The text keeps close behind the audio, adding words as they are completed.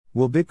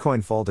Will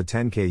Bitcoin fall to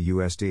 10K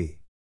USD?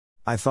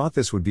 I thought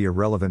this would be a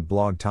relevant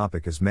blog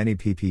topic as many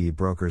PPE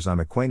brokers I'm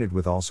acquainted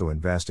with also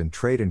invest and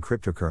trade in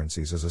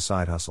cryptocurrencies as a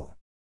side hustle.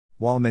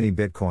 While many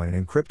Bitcoin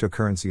and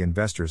cryptocurrency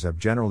investors have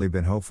generally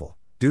been hopeful,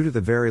 due to the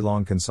very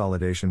long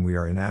consolidation we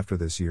are in after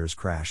this year's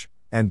crash,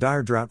 and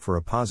dire drought for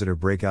a positive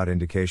breakout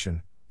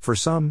indication, for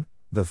some,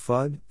 the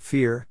FUD,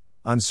 fear,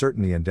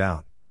 uncertainty and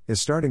doubt,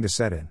 is starting to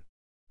set in.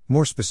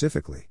 More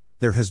specifically,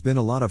 there has been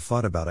a lot of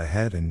FUD about a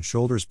head and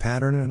shoulders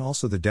pattern and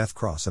also the death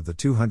cross of the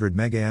 200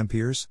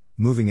 mA,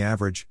 moving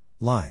average,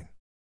 line.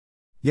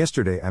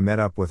 Yesterday I met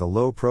up with a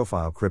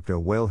low-profile crypto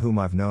whale whom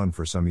I've known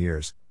for some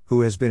years,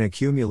 who has been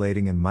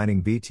accumulating and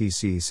mining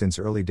BTC since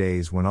early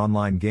days when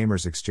online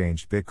gamers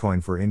exchanged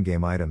Bitcoin for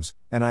in-game items,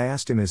 and I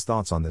asked him his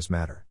thoughts on this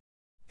matter.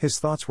 His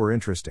thoughts were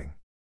interesting.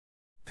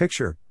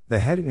 Picture, the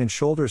head and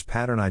shoulders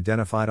pattern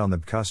identified on the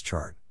BTCUSD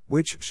chart,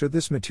 which, should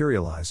this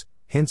materialize,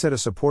 hints at a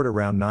support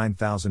around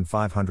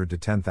 9,500 to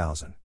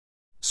 10,000.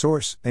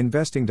 Source,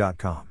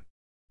 investing.com.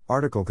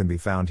 Article can be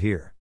found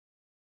here.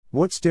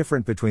 What's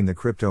different between the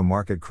crypto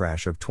market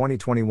crash of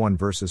 2021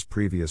 versus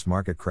previous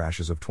market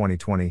crashes of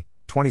 2020,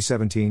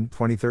 2017,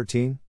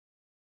 2013?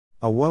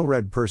 A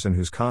well-read person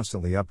who's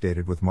constantly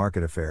updated with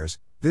market affairs,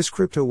 this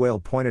crypto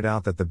whale pointed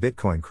out that the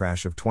Bitcoin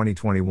crash of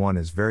 2021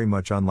 is very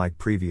much unlike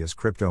previous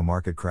crypto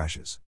market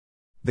crashes.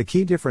 The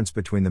key difference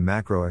between the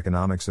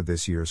macroeconomics of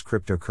this year's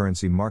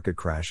cryptocurrency market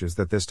crash is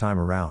that this time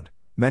around,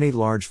 many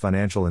large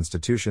financial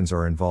institutions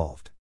are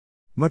involved.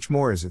 Much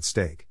more is at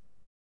stake.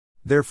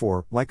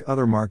 Therefore, like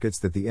other markets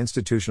that the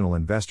institutional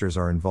investors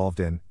are involved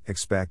in,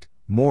 expect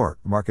more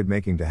market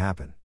making to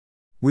happen.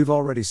 We've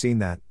already seen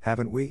that,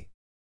 haven't we?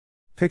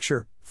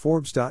 Picture,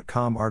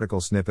 Forbes.com article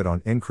snippet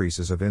on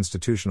increases of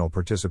institutional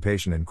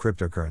participation in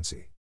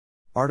cryptocurrency.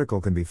 Article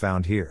can be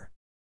found here.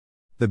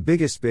 The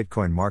biggest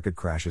Bitcoin market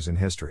crashes in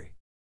history.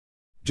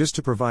 Just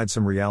to provide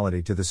some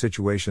reality to the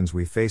situations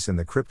we face in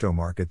the crypto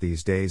market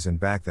these days and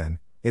back then,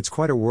 it's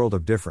quite a world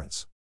of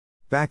difference.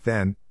 Back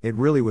then, it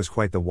really was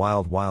quite the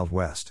wild, wild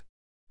west.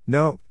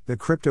 No, the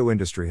crypto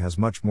industry has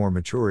much more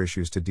mature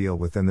issues to deal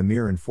with than the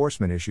mere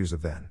enforcement issues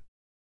of then.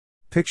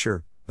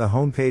 Picture, the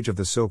homepage of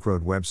the Silk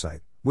Road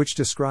website, which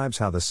describes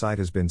how the site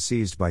has been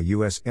seized by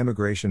U.S.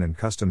 Immigration and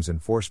Customs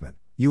Enforcement,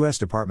 U.S.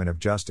 Department of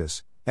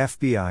Justice,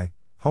 FBI,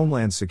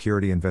 Homeland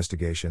Security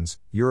Investigations,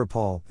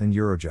 Europol, and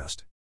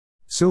Eurojust.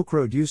 Silk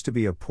Road used to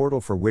be a portal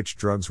for which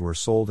drugs were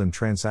sold and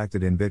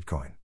transacted in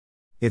Bitcoin.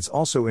 It's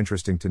also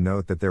interesting to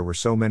note that there were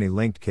so many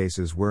linked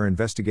cases where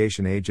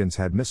investigation agents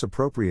had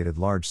misappropriated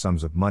large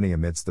sums of money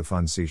amidst the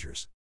fund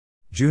seizures.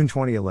 June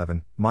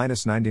 2011,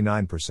 minus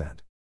 99%.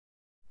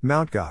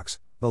 Mt. Gox,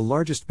 the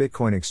largest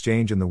Bitcoin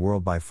exchange in the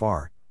world by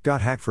far,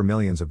 got hacked for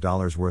millions of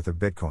dollars worth of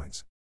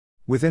Bitcoins.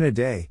 Within a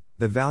day,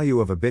 the value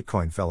of a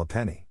Bitcoin fell a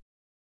penny.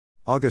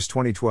 August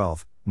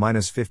 2012,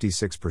 minus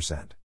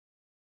 56%.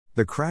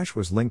 The crash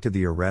was linked to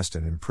the arrest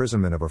and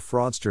imprisonment of a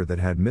fraudster that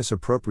had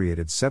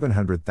misappropriated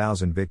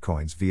 700,000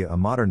 Bitcoins via a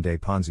modern-day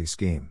Ponzi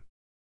scheme.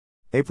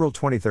 April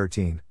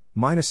 2013,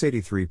 minus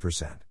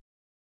 83%.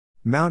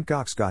 Mt.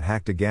 Gox got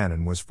hacked again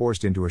and was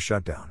forced into a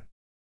shutdown.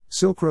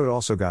 Silk Road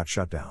also got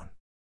shut down.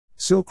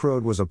 Silk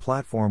Road was a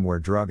platform where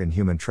drug and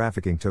human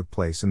trafficking took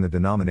place in the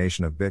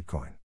denomination of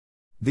Bitcoin.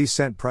 These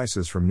sent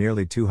prices from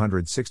nearly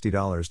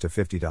 $260 to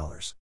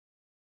 $50.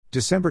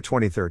 December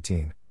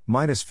 2013,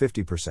 minus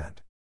 50%.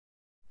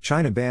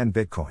 China banned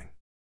Bitcoin.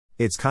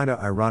 It's kinda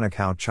ironic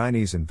how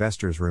Chinese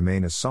investors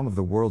remain as some of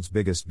the world's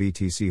biggest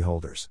BTC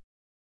holders.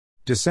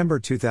 December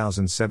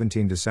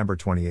 2017 December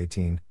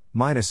 2018,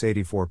 minus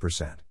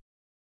 84%.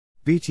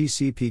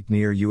 BTC peaked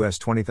near US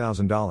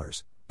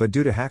 $20,000, but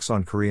due to hacks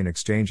on Korean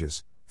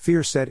exchanges,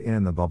 fear set in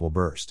and the bubble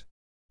burst,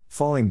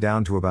 falling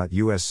down to about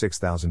US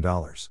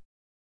 $6,000.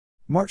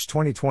 March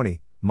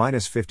 2020,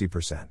 minus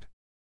 50%.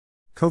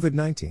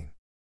 COVID-19.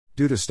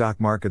 Due to stock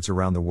markets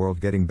around the world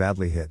getting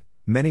badly hit,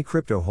 many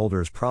crypto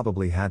holders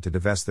probably had to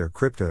divest their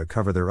crypto to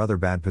cover their other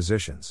bad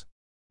positions.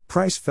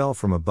 Price fell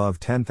from above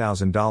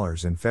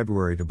 $10,000 in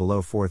February to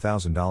below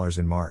 $4,000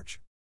 in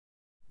March.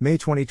 May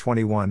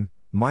 2021,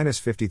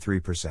 minus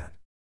 53%.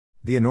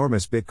 The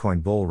enormous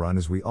Bitcoin bull run,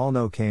 as we all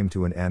know, came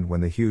to an end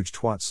when the huge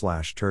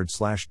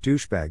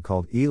twat/turd/douchebag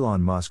called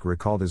Elon Musk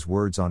recalled his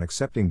words on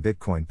accepting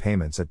Bitcoin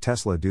payments at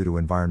Tesla due to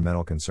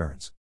environmental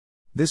concerns.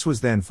 This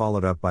was then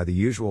followed up by the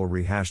usual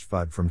rehashed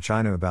FUD from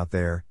China about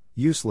their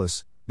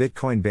useless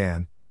Bitcoin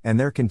ban, and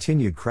their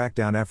continued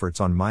crackdown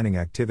efforts on mining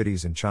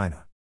activities in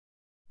China.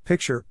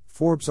 Picture,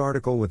 Forbes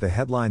article with the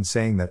headline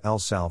saying that El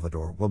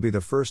Salvador will be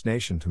the first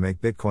nation to make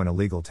Bitcoin a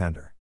legal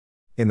tender.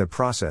 In the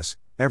process,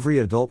 every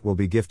adult will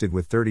be gifted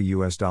with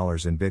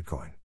 $30 in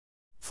Bitcoin.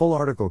 Full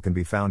article can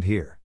be found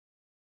here.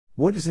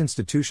 What does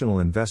institutional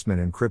investment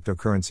in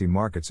cryptocurrency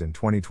markets in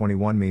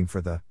 2021 mean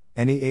for the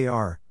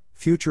NEAR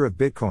future of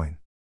Bitcoin?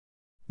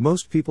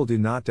 Most people do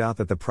not doubt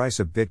that the price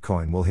of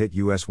Bitcoin will hit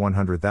US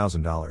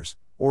 $100,000,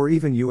 or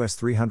even US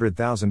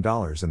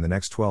 $300,000 in the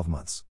next 12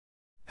 months.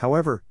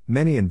 However,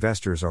 many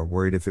investors are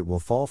worried if it will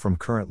fall from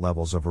current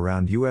levels of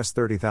around US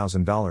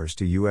 $30,000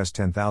 to US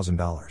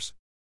 $10,000.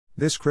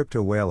 This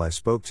crypto whale I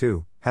spoke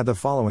to, had the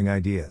following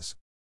ideas.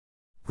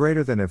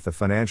 Greater than if the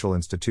financial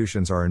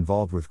institutions are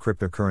involved with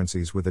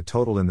cryptocurrencies with a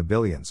total in the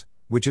billions,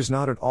 which is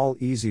not at all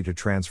easy to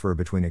transfer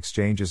between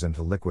exchanges and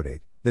to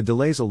liquidate, the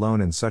delays alone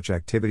in such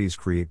activities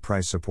create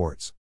price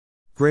supports.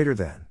 Greater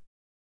than,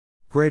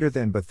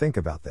 but think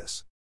about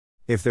this.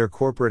 If their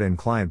corporate and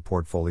client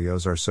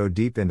portfolios are so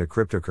deep into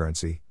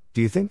cryptocurrency,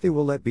 do you think they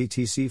will let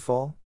BTC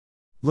fall?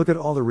 Look at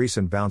all the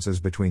recent bounces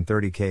between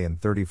 30K and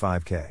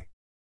 35K.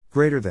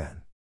 Greater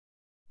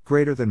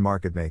than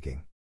market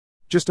making.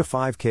 Just a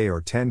 5K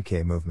or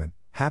 10K movement,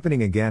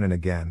 happening again and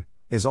again,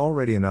 is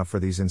already enough for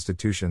these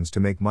institutions to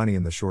make money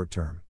in the short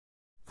term.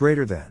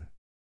 Greater than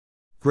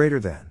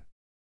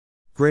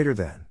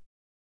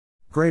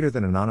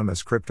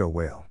anonymous crypto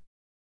whale.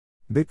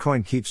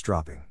 Bitcoin keeps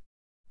dropping.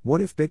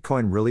 What if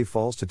Bitcoin really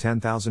falls to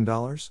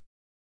 $10,000?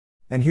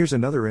 And here's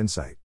another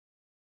insight.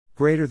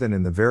 Greater than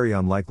in the very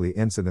unlikely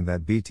incident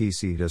that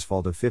BTC does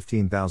fall to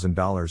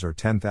 $15,000 or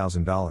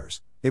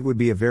 $10,000, it would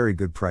be a very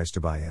good price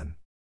to buy in.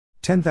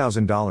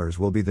 $10,000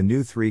 will be the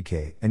new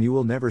 3K, and you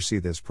will never see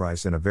this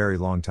price in a very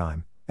long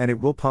time, and it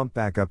will pump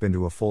back up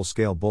into a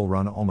full-scale bull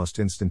run almost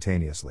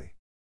instantaneously.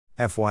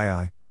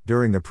 FYI,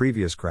 during the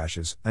previous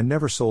crashes, I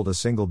never sold a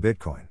single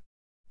Bitcoin.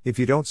 If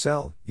you don't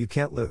sell, you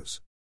can't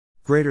lose.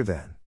 Greater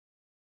than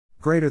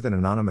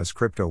anonymous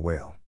crypto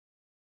whale.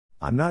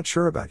 I'm not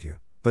sure about you,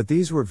 but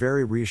these were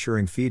very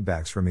reassuring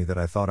feedbacks for me that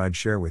I thought I'd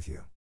share with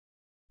you.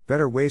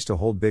 Better ways to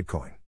hold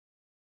Bitcoin.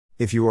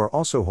 If you are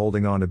also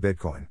holding on to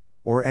Bitcoin,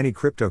 or any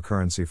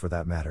cryptocurrency for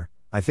that matter,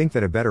 I think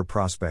that a better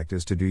prospect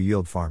is to do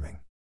yield farming.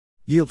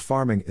 Yield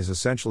farming is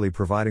essentially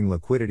providing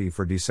liquidity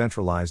for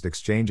decentralized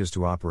exchanges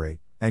to operate,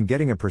 and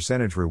getting a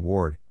percentage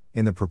reward,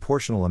 in the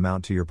proportional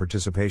amount to your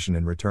participation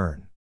in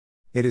return.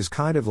 It is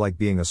kind of like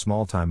being a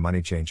small-time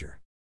money changer.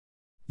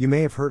 You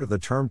may have heard of the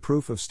term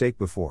proof of stake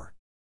before.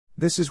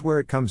 This is where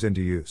it comes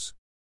into use.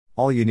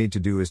 All you need to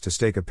do is to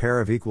stake a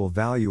pair of equal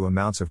value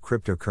amounts of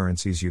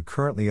cryptocurrencies you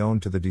currently own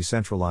to the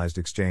decentralized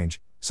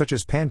exchange, such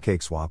as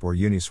PancakeSwap or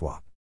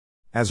Uniswap.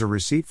 As a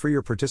receipt for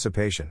your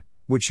participation,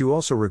 which you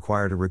also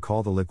require to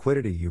recall the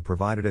liquidity you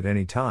provided at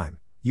any time,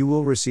 you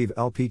will receive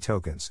LP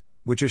tokens,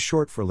 which is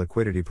short for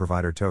liquidity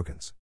provider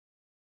tokens.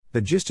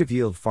 The gist of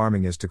yield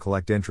farming is to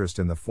collect interest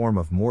in the form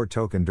of more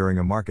token during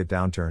a market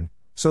downturn,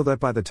 so that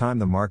by the time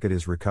the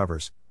market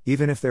recovers,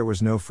 even if there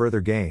was no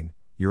further gain,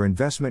 your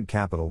investment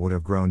capital would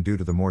have grown due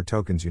to the more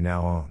tokens you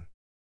now own.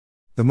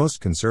 The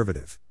most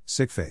conservative,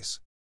 sick face.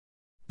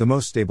 The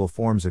most stable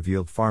forms of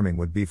yield farming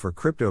would be for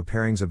crypto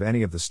pairings of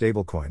any of the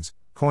stablecoins,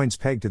 coins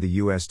pegged to the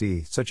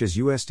USD such as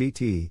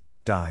USDT,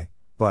 DAI,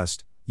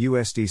 BUSD,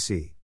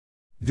 USDC.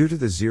 Due to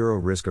the zero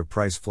risk of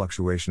price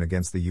fluctuation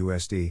against the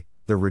USD,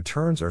 the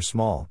returns are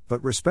small,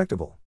 but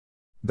respectable.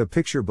 The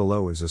picture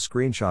below is a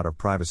screenshot of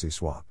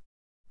PrivacySwap.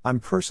 I'm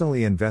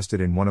personally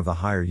invested in one of the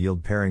higher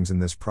yield pairings in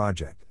this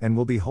project, and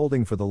will be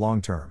holding for the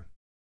long term.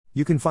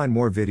 You can find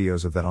more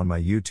videos of that on my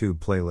YouTube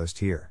playlist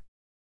here.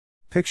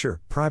 Picture,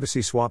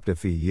 PrivacySwap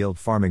DeFi yield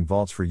farming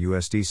vaults for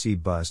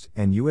USDC BUSD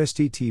and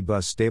USDT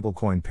BUSD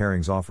stablecoin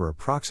pairings offer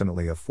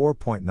approximately a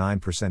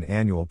 4.9%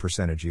 annual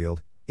percentage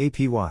yield,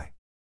 APY.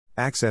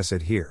 Access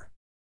it here.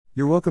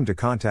 You're welcome to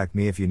contact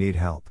me if you need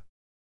help.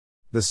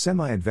 The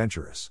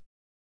semi-adventurous.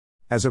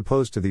 As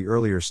opposed to the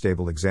earlier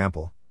stable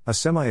example, a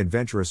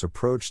semi-adventurous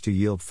approach to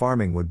yield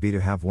farming would be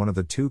to have one of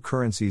the two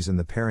currencies in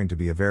the pairing to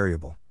be a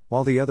variable,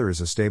 while the other is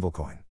a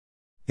stablecoin.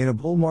 In a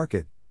bull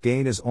market,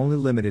 gain is only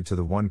limited to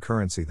the one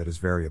currency that is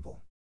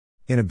variable.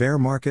 In a bear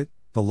market,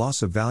 the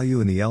loss of value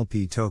in the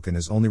LP token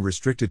is only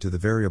restricted to the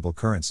variable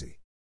currency.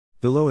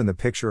 Below in the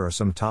picture are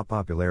some top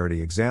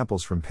popularity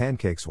examples from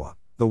PancakeSwap,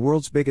 the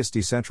world's biggest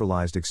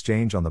decentralized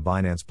exchange on the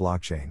Binance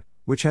blockchain,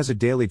 which has a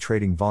daily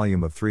trading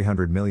volume of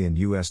 $300 million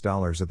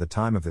at the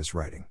time of this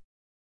writing.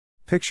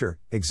 Picture,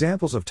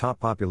 examples of top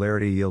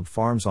popularity yield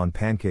farms on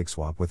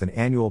PancakeSwap with an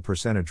annual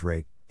percentage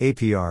rate,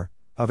 APR,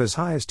 of as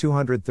high as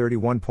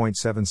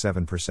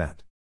 231.77%.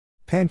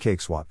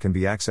 PancakeSwap can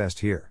be accessed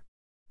here.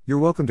 You're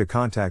welcome to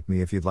contact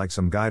me if you'd like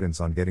some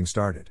guidance on getting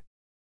started.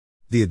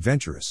 The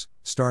adventurous,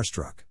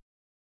 starstruck.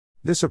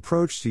 This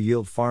approach to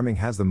yield farming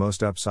has the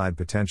most upside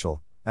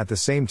potential, at the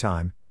same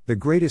time, the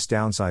greatest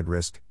downside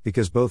risk,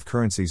 because both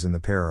currencies in the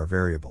pair are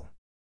variable.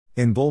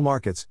 In bull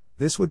markets,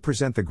 this would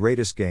present the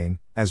greatest gain,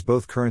 as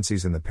both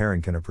currencies in the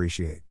pairing can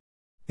appreciate.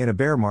 In a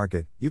bear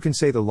market, you can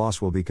say the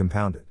loss will be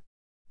compounded.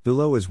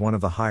 Below is one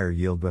of the higher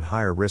yield but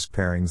higher risk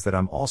pairings that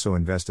I'm also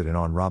invested in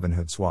on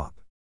Robinhood Swap.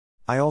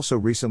 I also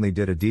recently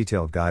did a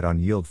detailed guide on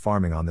yield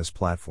farming on this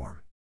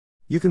platform.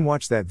 You can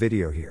watch that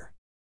video here.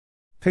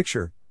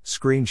 Picture,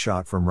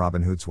 screenshot from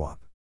Robinhood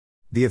Swap.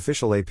 The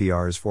official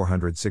APR is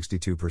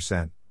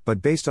 462%,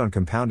 but based on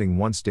compounding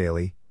once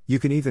daily, you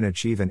can even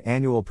achieve an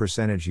annual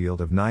percentage yield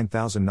of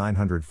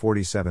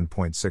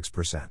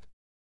 9,947.6%.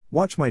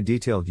 Watch my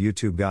detailed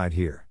YouTube guide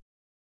here.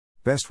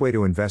 Best way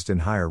to invest in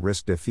higher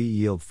risk DeFi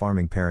yield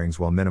farming pairings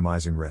while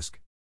minimizing risk.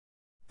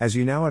 As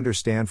you now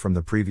understand from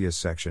the previous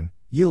section,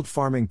 yield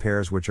farming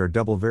pairs which are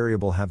double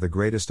variable have the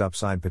greatest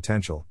upside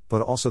potential,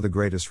 but also the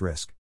greatest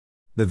risk.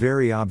 The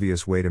very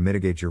obvious way to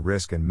mitigate your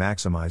risk and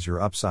maximize your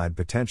upside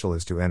potential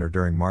is to enter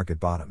during market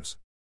bottoms.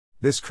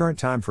 This current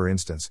time, for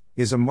instance,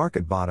 is a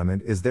market bottom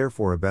and is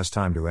therefore a best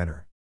time to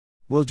enter.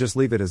 We'll just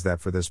leave it as that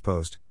for this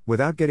post,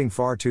 without getting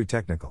far too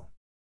technical.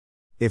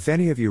 If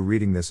any of you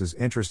reading this is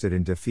interested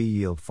in DeFi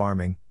yield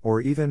farming,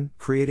 or even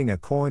creating a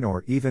coin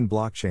or even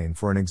blockchain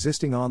for an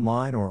existing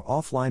online or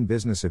offline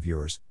business of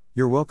yours,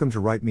 you're welcome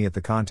to write me at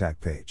the contact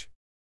page.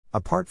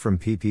 Apart from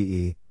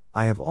PPE,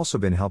 I have also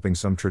been helping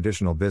some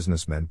traditional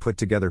businessmen put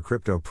together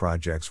crypto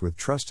projects with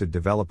trusted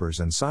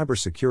developers and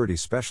cybersecurity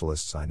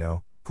specialists I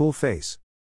know. Cool face.